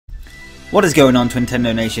What is going on,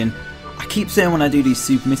 Twintendo Nation? I keep saying when I do these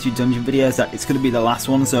Super Mystery Dungeon videos that it's going to be the last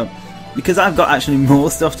one, so because I've got actually more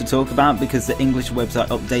stuff to talk about because the English website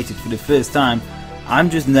updated for the first time, I'm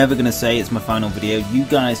just never going to say it's my final video. You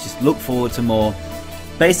guys just look forward to more.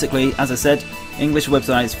 Basically, as I said, English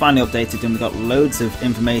website is finally updated and we got loads of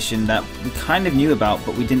information that we kind of knew about,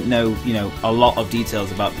 but we didn't know, a lot of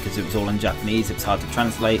details about because it was all in Japanese. It was hard to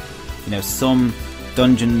translate. Some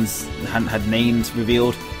dungeons hadn't had names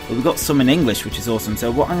revealed, but we got some in English, which is awesome.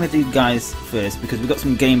 So what I'm going to do, guys, first, because we've got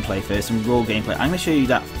some gameplay first, some raw gameplay, I'm going to show you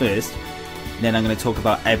that first, then I'm going to talk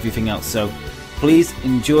about everything else. So please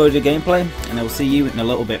enjoy the gameplay, and I will see you in a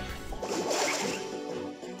little bit.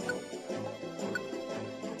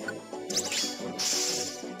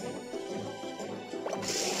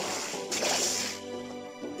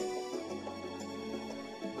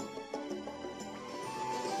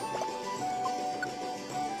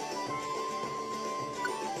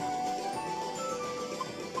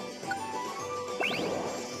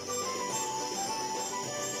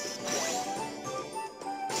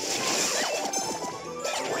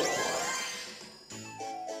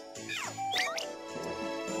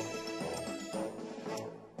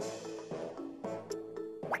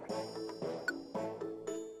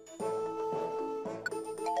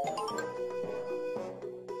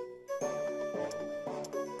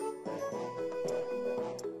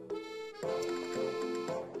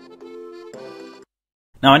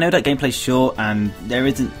 Now I know that gameplay's short and there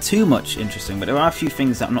isn't too much interesting, but there are a few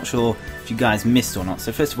things that I'm not sure if you guys missed or not.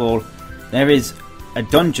 So first of all, there is a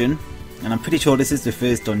dungeon, and I'm pretty sure this is the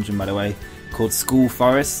first dungeon, by the way, called School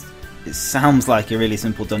Forest. It sounds like a really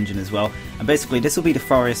simple dungeon as well. And basically this will be the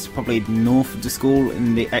forest, probably north of the school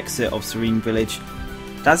in the exit of Serene Village.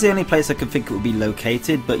 That's the only place I can think it would be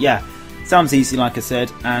located, but yeah, sounds easy like I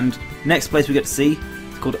said. And next place we get to see,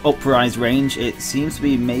 called Uprise Range. It seems to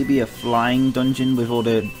be maybe a flying dungeon with all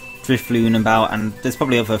the Drifloon about, and there's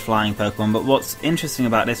probably other flying Pokemon, but what's interesting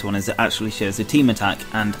about this one is it actually shows a team attack,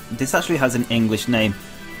 and this actually has an English name.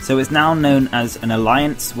 So it's now known as an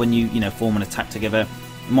alliance when you form an attack together.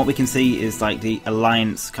 And what we can see is like the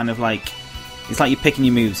alliance kind of like, it's like you're picking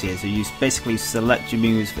your moves here, so you basically select your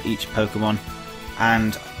moves for each Pokemon,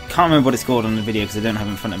 and can't remember what it's called on the video because I don't have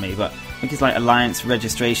it in front of me, but I think it's like alliance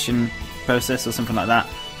registration process or something like that.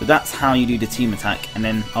 But that's how you do the team attack, and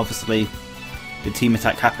then obviously the team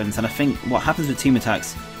attack happens. And I think what happens with team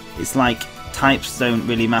attacks, it's like types don't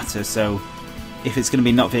really matter, so if it's going to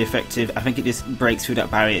be not very effective, I think it just breaks through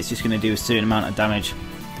that barrier. It's just going to do a certain amount of damage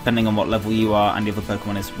depending on what level you are and the other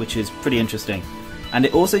Pokemon is, which is pretty interesting. And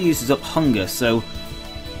it also uses up hunger, so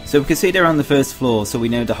we can see they're on the first floor, so we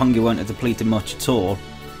know the hunger won't have depleted much at all.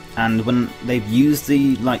 And when they've used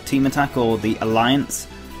the team attack or the alliance,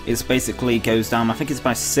 it basically goes down, I think it's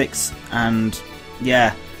by 6, and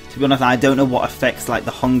yeah, to be honest, I don't know what affects the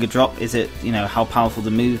hunger drop. Is it, how powerful the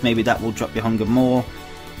move, maybe that will drop your hunger more?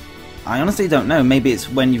 I honestly don't know. Maybe it's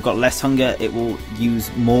when you've got less hunger, it will use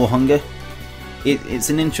more hunger. It's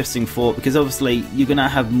an interesting thought, because obviously you're going to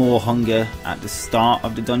have more hunger at the start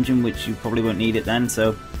of the dungeon, which you probably won't need it then,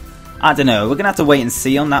 so I don't know. We're going to have to wait and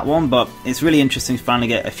see on that one, but it's really interesting to finally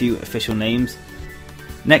get a few official names.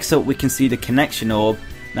 Next up, we can see the Connection Orb.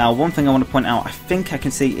 Now, one thing I want to point out, I think I can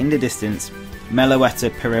see in the distance Meloetta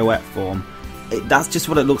Pirouette form. That's just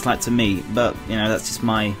what it looks like to me, but that's just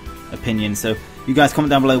my opinion. So you guys comment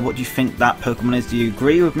down below, what do you think that Pokemon is? Do you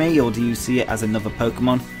agree with me, or do you see it as another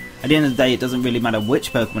Pokemon? At the end of the day, it doesn't really matter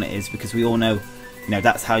which Pokemon it is, because we all know,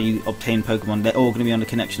 that's how you obtain Pokemon. They're all going to be on the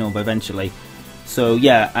Connection Orb eventually. So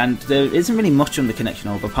yeah, and there isn't really much on the Connection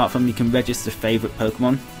Orb apart from you can register favourite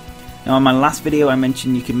Pokemon. Now, in my last video I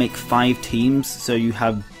mentioned you can make 5 teams, so you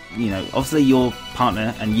have, obviously your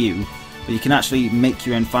partner and you, but you can actually make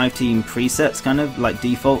your own 5-team presets, kind of like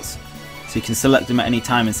defaults, so you can select them at any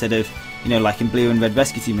time instead of, like in Blue and Red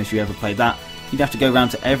Rescue Team, if you ever played that, you'd have to go around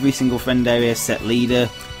to every single friend area, set leader,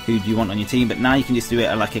 who do you want on your team, but now you can just do it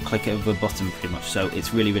at like a click of a button pretty much, so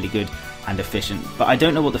it's really, really good and efficient. But I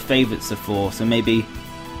don't know what the favourites are for, so maybe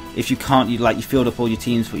if you can't, you filled up all your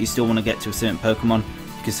teams but you still want to get to a certain Pokemon,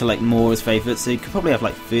 you could select more as favourites, so you could probably have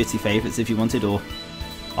like 30 favourites if you wanted, or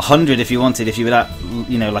 100 if you wanted, if you were that,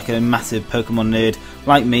 like a massive Pokemon nerd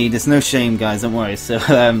like me. There's no shame, guys, don't worry. So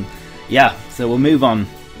yeah, so we'll move on.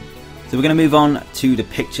 So we're going to move on to the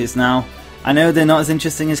pictures now. I know they're not as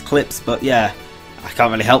interesting as clips, but yeah, I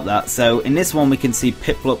can't really help that. So in this one we can see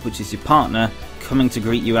Piplup, which is your partner, coming to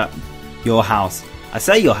greet you at your house. I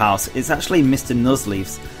say your house, it's actually Mr.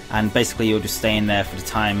 Nuzleaf's, and basically you're just staying there for the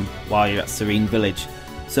time while you're at Serene Village.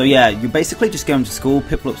 So yeah, you're basically just going to school.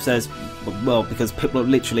 Piplup says, well, because Piplup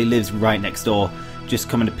literally lives right next door, just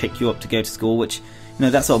coming to pick you up to go to school, which,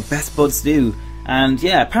 that's what best buds do. And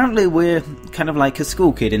yeah, apparently we're kind of like a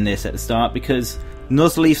school kid in this at the start, because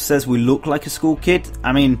Nuzleaf says we look like a school kid.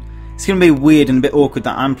 I mean, it's going to be weird and a bit awkward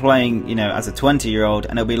that I'm playing, as a 20-year-old,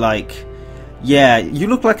 and it'll be like, yeah, you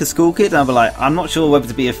look like a school kid, and I'll be like, I'm not sure whether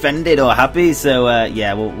to be offended or happy, so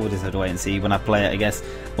yeah, we'll just have to wait and see when I play it, I guess,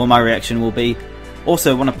 what my reaction will be.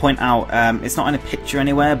 Also, I want to point out, it's not in a picture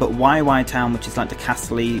anywhere, but YY Town, which is like the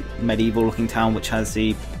castle-y, medieval-looking town, which has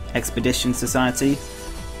the Expedition Society,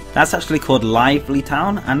 that's actually called Lively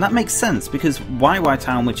Town, and that makes sense, because YY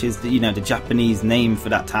Town, which is the, the Japanese name for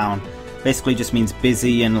that town, basically just means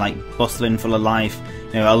busy and like bustling, full of life,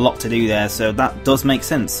 a lot to do there, so that does make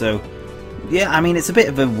sense. So yeah, I mean, it's a bit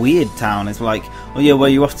of a weird town. It's like, oh yeah, where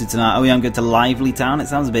are you off to tonight? Oh yeah, I'm going to Lively Town. It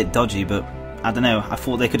sounds a bit dodgy, but I don't know. I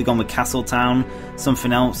thought they could have gone with Castle Town,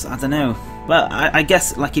 something else, I don't know. But I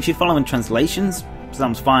guess, like, if you're following translations,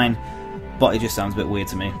 sounds fine, but it just sounds a bit weird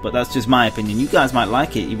to me. But that's just my opinion. You guys might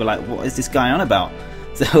like it. You'd be like, what is this guy on about?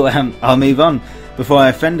 So I'll move on before I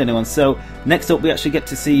offend anyone. So next up, we actually get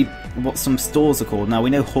to see what some stores are called. Now, we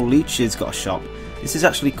know Hawlucha's got a shop. This is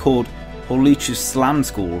actually called Hawlucha's Slam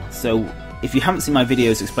School. So if you haven't seen my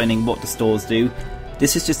videos explaining what the stores do,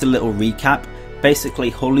 this is just a little recap. Basically,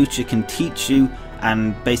 Hawlucha can teach you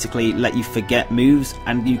and basically let you forget moves,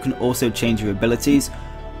 and you can also change your abilities.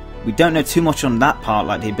 We don't know too much on that part,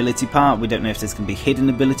 like the ability part. We don't know if there's going to be hidden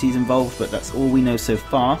abilities involved, but that's all we know so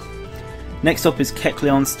far. Next up is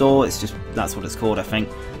Kecleon's store. It's just, that's what it's called, I think.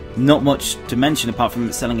 Not much to mention apart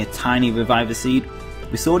from selling a tiny Reviver Seed.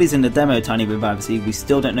 We saw these in the demo, tiny Reviver Seed. We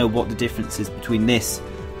still don't know what the difference is between this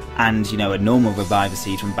and, a normal Reviver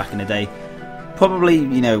Seed from back in the day. Probably,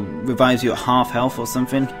 revives you at half health or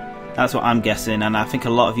something. That's what I'm guessing, and I think a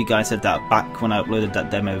lot of you guys said that back when I uploaded that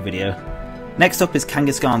demo video. Next up is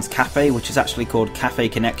Kangaskhan's Cafe, which is actually called Cafe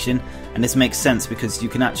Connection, and this makes sense because you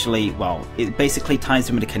can actually, well, it basically ties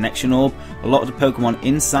in with a connection orb. A lot of the Pokemon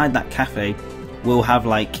inside that cafe will have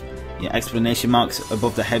like exclamation marks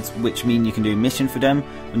above their heads, which mean you can do a mission for them.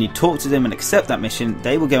 When you talk to them and accept that mission,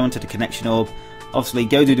 they will go into the connection orb, obviously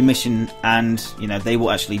go do the mission, and they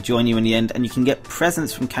will actually join you in the end, and you can get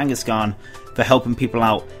presents from Kangaskhan for helping people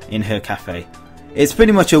out in her cafe. It's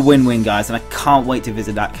pretty much a win-win, guys, and I can't wait to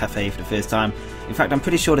visit that cafe for the first time. In fact, I'm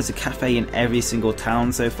pretty sure there's a cafe in every single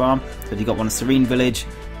town so far. So you've got one in Serene Village,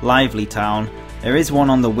 Lively Town. There is one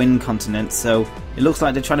on the Wind Continent, so it looks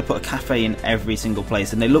like they're trying to put a cafe in every single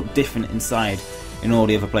place, and they look different inside in all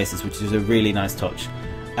the other places, which is a really nice touch.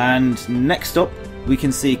 And next up, we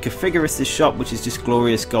can see Cofiguris' shop, which is just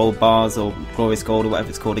Glorious Gold Bars, or Glorious Gold, or whatever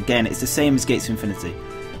it's called. Again, it's the same as Gates of Infinity.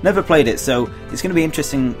 Never played it, so it's going to be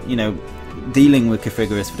interesting, dealing with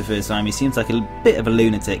Cofiguris for the first time. He seems like a bit of a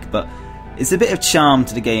lunatic, but it's a bit of charm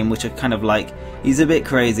to the game, which I kind of like. He's a bit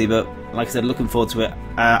crazy, but like I said, looking forward to it.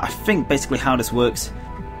 I think basically how this works,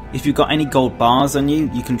 if you've got any gold bars on you,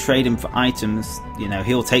 you can trade him for items.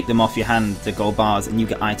 He'll take them off your hand, the gold bars, and you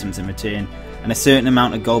get items in return. And a certain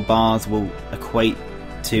amount of gold bars will equate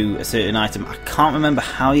to a certain item. I can't remember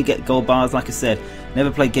how you get gold bars, like I said. Never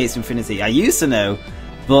played Gates of Infinity. I used to know,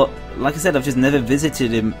 but like I said, I've just never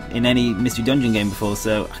visited him in any Mystery Dungeon game before,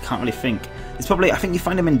 so I can't really think. It's probably, I think you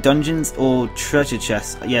find him in dungeons or treasure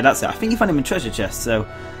chests. Yeah, that's it. I think you find him in treasure chests, so...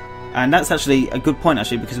 And that's actually a good point,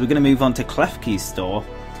 actually, because we're going to move on to Klefki's store.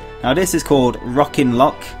 Now, this is called Rockin'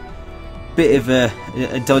 Lock. Bit of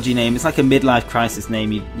a dodgy name. It's like a midlife crisis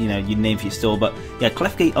name you'd name for your store, but yeah,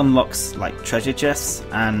 Klefki unlocks like treasure chests,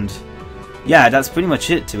 and yeah, that's pretty much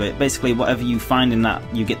it to it. Basically, whatever you find in that,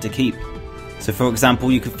 you get to keep. So, for example,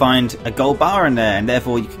 you could find a gold bar in there, and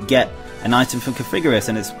therefore you could get an item from Cofiguris,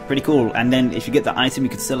 and it's pretty cool. And then if you get the item, you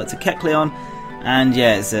could sell it to Kecleon, and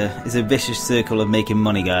yeah, it's a vicious circle of making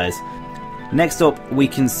money, guys. Next up, we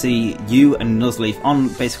can see you and Nuzleaf on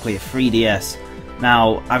basically a 3DS.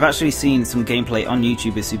 Now, I've actually seen some gameplay on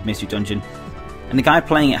YouTube of Super Mystery Dungeon, and the guy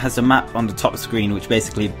playing it has a map on the top screen which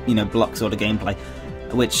basically, blocks all the gameplay,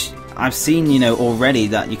 which I've seen, already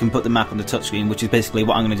that you can put the map on the touchscreen, which is basically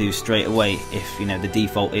what I'm going to do straight away if, the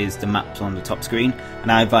default is the maps on the top screen,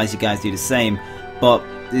 and I advise you guys do the same. But,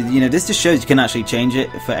 this just shows you can actually change it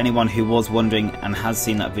for anyone who was wondering and has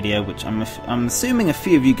seen that video, which I'm assuming a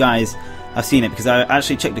few of you guys have seen it, because I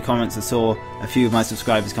actually checked the comments and saw a few of my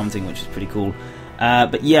subscribers commenting, which is pretty cool.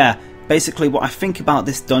 But yeah, basically what I think about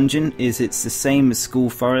this dungeon is it's the same as School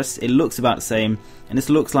Forest. It looks about the same, and this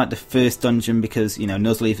looks like the first dungeon because,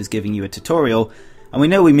 Nuzleaf is giving you a tutorial. And we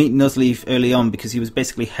know we meet Nuzleaf early on because he was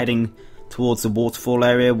basically heading towards the waterfall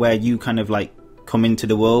area where you kind of like come into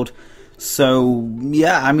the world. So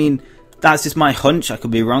yeah, I mean, that's just my hunch. I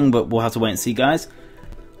could be wrong, but we'll have to wait and see, guys.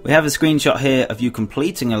 We have a screenshot here of you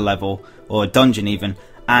completing a level, or a dungeon even,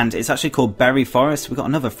 and it's actually called Berry Forest. We've got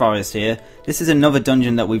another forest here. This is another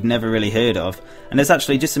dungeon that we've never really heard of, and there's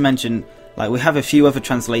actually, just to mention, like, we have a few other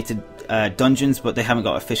translated dungeons, but they haven't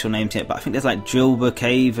got official names yet. But I think there's like Drillbur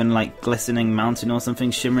Cave and like Glistening Mountain or something,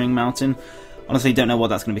 Shimmering Mountain. Honestly, don't know what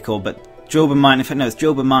that's going to be called, but Drillbur Mine, in fact no, it's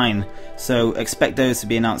Drillbur Mine, so expect those to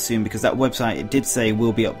be announced soon, because that website, it did say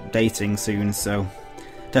will be updating soon, so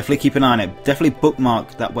definitely keep an eye on it. Definitely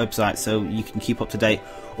bookmark that website so you can keep up to date,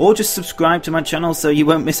 or just subscribe to my channel so you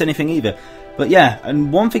won't miss anything either. But yeah,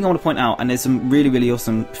 and one thing I want to point out, and there's some really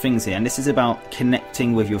awesome things here, and this is about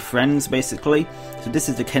connecting with your friends basically. So this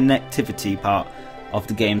is the connectivity part of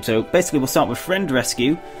the game. So basically we'll start with friend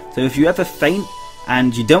rescue. So if you ever faint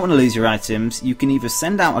and you don't want to lose your items, you can either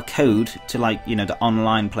send out a code to, like, you know, the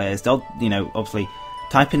online players. They'll, you know, obviously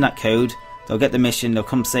type in that code, they'll get the mission, they'll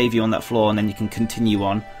come save you on that floor, and then you can continue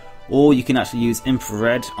on. Or you can actually use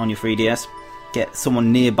infrared on your 3DS, get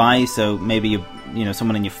someone nearby, so maybe you know,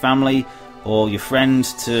 someone in your family or your friend,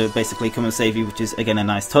 to basically come and save you, which is again a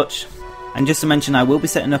nice touch. And just to mention, I will be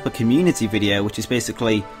setting up a community video, which is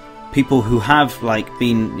basically people who have, like,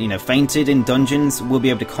 been, you know, fainted in dungeons will be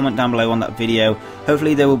able to comment down below on that video.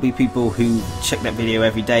 Hopefully there will be people who check that video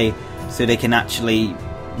every day so they can actually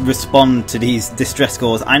respond to these distress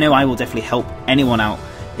calls. I know I will definitely help anyone out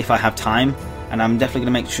if I have time, and I'm definitely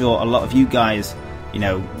going to make sure a lot of you guys, you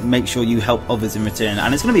know, make sure you help others in return.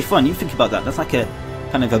 And it's going to be fun. You think about that, that's like a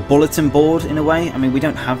kind of a bulletin board in a way. I mean, we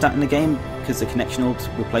don't have that in the game because the connection orbs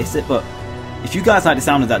replaced it, but if you guys like the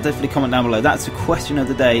sound of that, definitely comment down below. That's the question of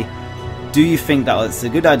the day. Do you think that it's a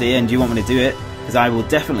good idea, and do you want me to do it? Because I will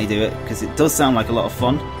definitely do it, because it does sound like a lot of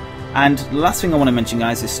fun. And the last thing I want to mention,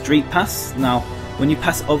 guys, is Street Pass. Now, when you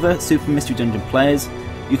pass other Super Mystery Dungeon players,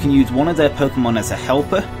 you can use one of their Pokemon as a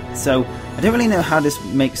helper. So I don't really know how this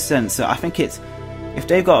makes sense. So I think it's, if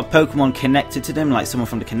they've got a Pokemon connected to them, like someone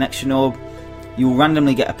from the connection orb, you'll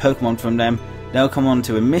randomly get a Pokemon from them. They'll come on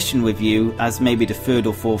to a mission with you as maybe the 3rd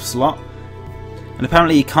or 4th slot. And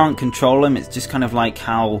apparently you can't control them. It's just kind of like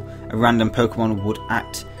how a random Pokemon would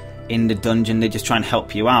act in the dungeon. They just try and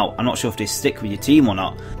help you out. I'm not sure if they stick with your team or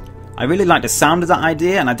not. I really like the sound of that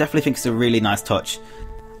idea, and I definitely think it's a really nice touch.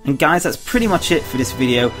 And guys, that's pretty much it for this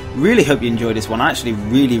video. Really hope you enjoyed this one. I actually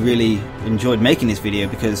really enjoyed making this video,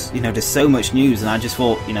 because, you know, there's so much news, and I just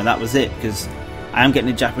thought, you know, that was it, because I am getting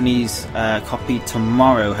a Japanese copy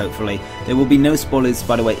tomorrow, hopefully. There will be no spoilers,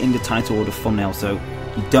 by the way, in the title or the thumbnail, so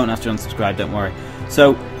you don't have to unsubscribe, don't worry.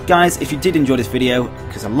 So guys, if you did enjoy this video,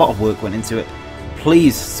 because a lot of work went into it,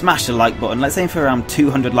 please smash the like button. Let's aim for around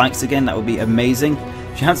 200 likes again. That would be amazing.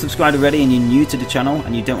 If you haven't subscribed already and you're new to the channel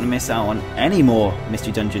and you don't want to miss out on any more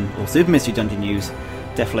Mystery Dungeon or Super Mystery Dungeon news,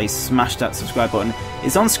 definitely smash that subscribe button.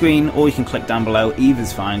 It's on screen, or you can click down below.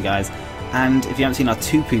 Either's fine, guys. And if you haven't seen our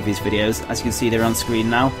 2 previous videos, as you can see, they're on screen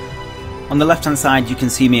now. On the left hand side, you can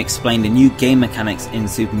see me explain the new game mechanics in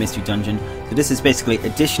Super Mystery Dungeon. So this is basically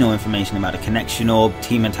additional information about the connection orb,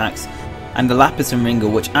 team attacks, and the Lapis and Ringo,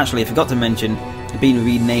 which actually I forgot to mention, have been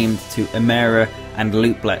renamed to Emera and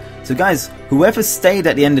Looplet. So guys, whoever stayed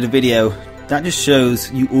at the end of the video, that just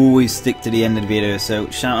shows you always stick to the end of the video. So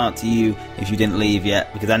shout out to you if you didn't leave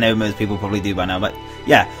yet, because I know most people probably do by now. But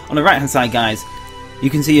yeah, on the right hand side, guys, you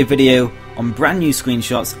can see a video on brand new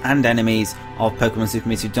screenshots and enemies of Pokemon Super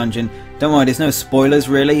Mystery Dungeon. Don't worry, there's no spoilers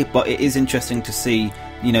really, but it is interesting to see,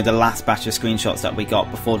 you know, the last batch of screenshots that we got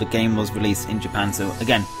before the game was released in Japan. So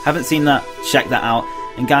again, haven't seen that, check that out.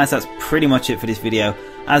 And guys, that's pretty much it for this video.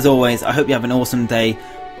 As always, I hope you have an awesome day.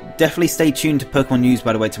 Definitely stay tuned to Pokemon News,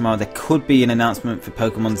 by the way. Tomorrow there could be an announcement for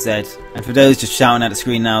Pokemon Z. And for those just shouting at the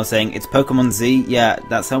screen now saying it's Pokemon Z, yeah,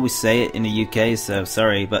 that's how we say it in the UK, so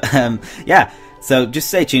sorry. But yeah, so just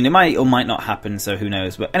stay tuned. It might or might not happen, so who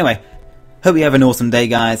knows. But anyway, hope you have an awesome day,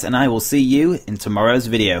 guys, and I will see you in tomorrow's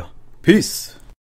video. Peace!